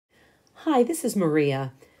Hi, this is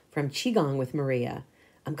Maria from Qigong with Maria.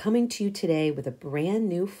 I'm coming to you today with a brand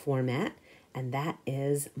new format, and that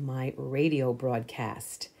is my radio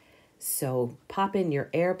broadcast. So pop in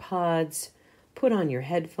your AirPods, put on your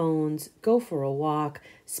headphones, go for a walk,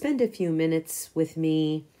 spend a few minutes with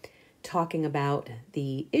me talking about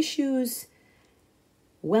the issues,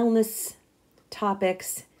 wellness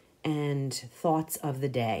topics, and thoughts of the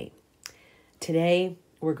day. Today,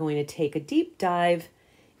 we're going to take a deep dive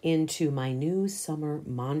into my new summer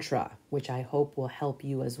mantra, which I hope will help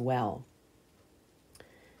you as well.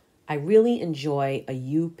 I really enjoy a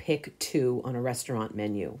you pick two on a restaurant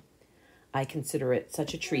menu. I consider it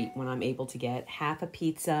such a treat when I'm able to get half a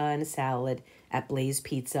pizza and a salad at Blaze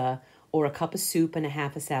Pizza, or a cup of soup and a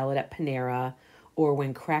half a salad at Panera, or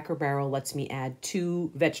when Cracker Barrel lets me add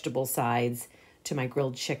 2 vegetable sides to my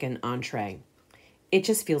grilled chicken entree. It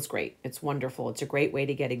just feels great. It's wonderful. It's a great way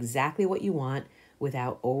to get exactly what you want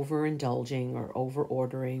without overindulging or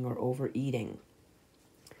over-ordering or overeating.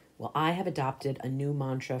 Well, I have adopted a new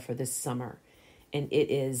mantra for this summer, and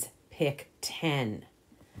it is pick 10.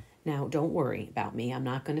 Now, don't worry about me. I'm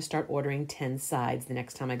not going to start ordering 10 sides the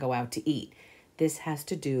next time I go out to eat. This has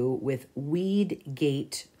to do with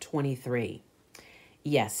Weedgate 23.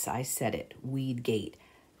 Yes, I said it, Weedgate.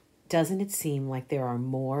 Doesn't it seem like there are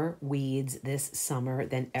more weeds this summer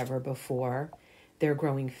than ever before? They're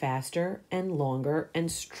growing faster and longer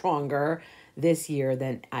and stronger this year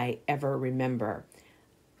than I ever remember.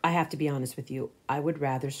 I have to be honest with you. I would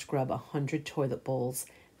rather scrub 100 toilet bowls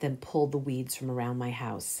than pull the weeds from around my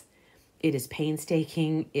house. It is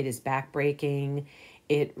painstaking. It is backbreaking.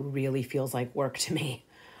 It really feels like work to me.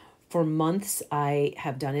 For months, I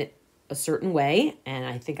have done it a certain way, and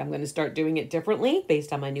I think I'm going to start doing it differently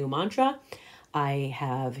based on my new mantra. I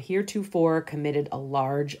have heretofore committed a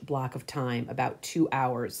large block of time, about 2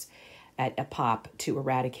 hours at a pop, to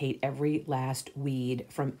eradicate every last weed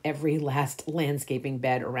from every last landscaping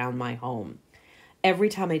bed around my home. Every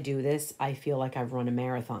time I do this, I feel like I've run a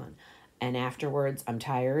marathon, and afterwards I'm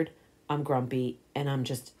tired, I'm grumpy, and I'm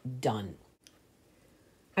just done.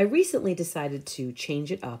 I recently decided to change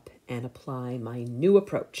it up and apply my new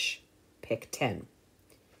approach, pick 10.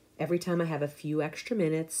 Every time I have a few extra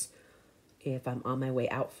minutes, if I'm on my way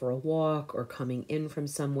out for a walk or coming in from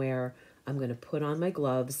somewhere, I'm going to put on my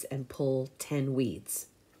gloves and pull 10 weeds.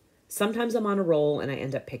 Sometimes I'm on a roll and I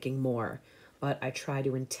end up picking more, but I try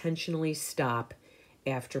to intentionally stop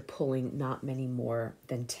after pulling not many more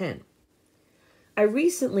than 10. I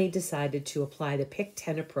recently decided to apply the pick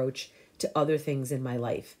 10 approach to other things in my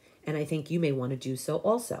life, and I think you may want to do so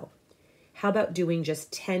also. How about doing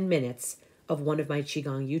just 10 minutes of one of my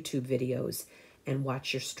Qigong YouTube videos and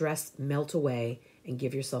watch your stress melt away and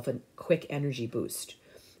give yourself a quick energy boost?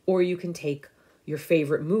 Or you can take your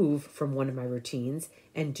favorite move from one of my routines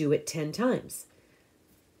and do it 10 times.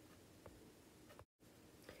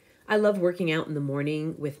 I love working out in the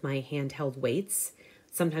morning with my handheld weights.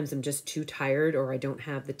 Sometimes I'm just too tired or I don't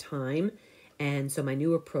have the time. And so my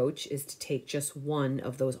new approach is to take just one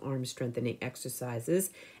of those arm strengthening exercises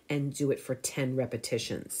and do it for 10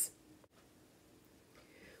 repetitions.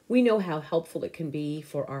 We know how helpful it can be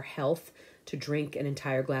for our health to drink an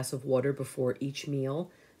entire glass of water before each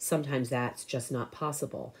meal. Sometimes that's just not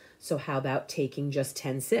possible. So how about taking just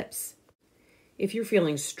 10 sips? If you're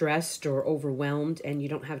feeling stressed or overwhelmed and you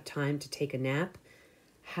don't have time to take a nap,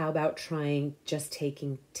 how about trying just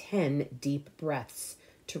taking 10 deep breaths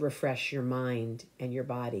to refresh your mind and your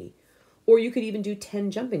body? Or you could even do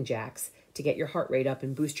 10 jumping jacks to get your heart rate up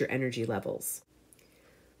and boost your energy levels.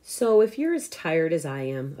 So if you're as tired as I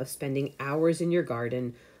am of spending hours in your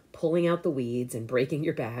garden, pulling out the weeds and breaking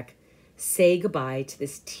your back, say goodbye to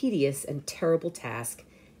this tedious and terrible task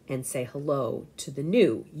and say hello to the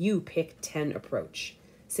new You Pick 10 approach.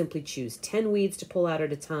 Simply choose 10 weeds to pull out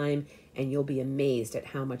at a time, and you'll be amazed at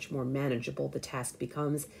how much more manageable the task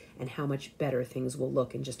becomes and how much better things will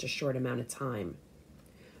look in just a short amount of time.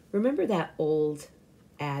 Remember that old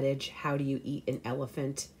adage, how do you eat an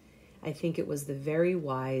elephant? I think it was the very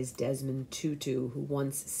wise Desmond Tutu who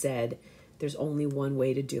once said, there's only one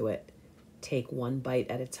way to do it. Take one bite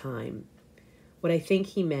at a time. What I think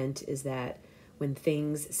he meant is that when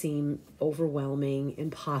things seem overwhelming,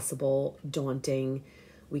 impossible, daunting,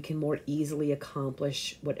 we can more easily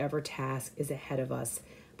accomplish whatever task is ahead of us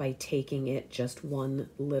by taking it just one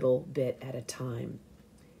little bit at a time.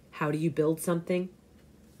 How do you build something?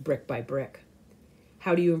 Brick by brick.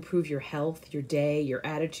 How do you improve your health, your day, your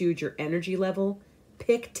attitude, your energy level?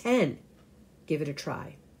 Pick 10. Give it a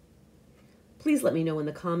try. Please let me know in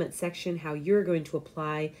the comment section how you're going to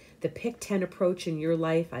apply the Pick 10 approach in your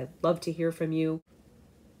life. I'd love to hear from you.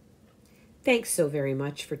 Thanks so very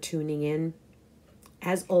much for tuning in.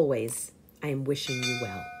 As always, I am wishing you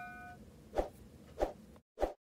well.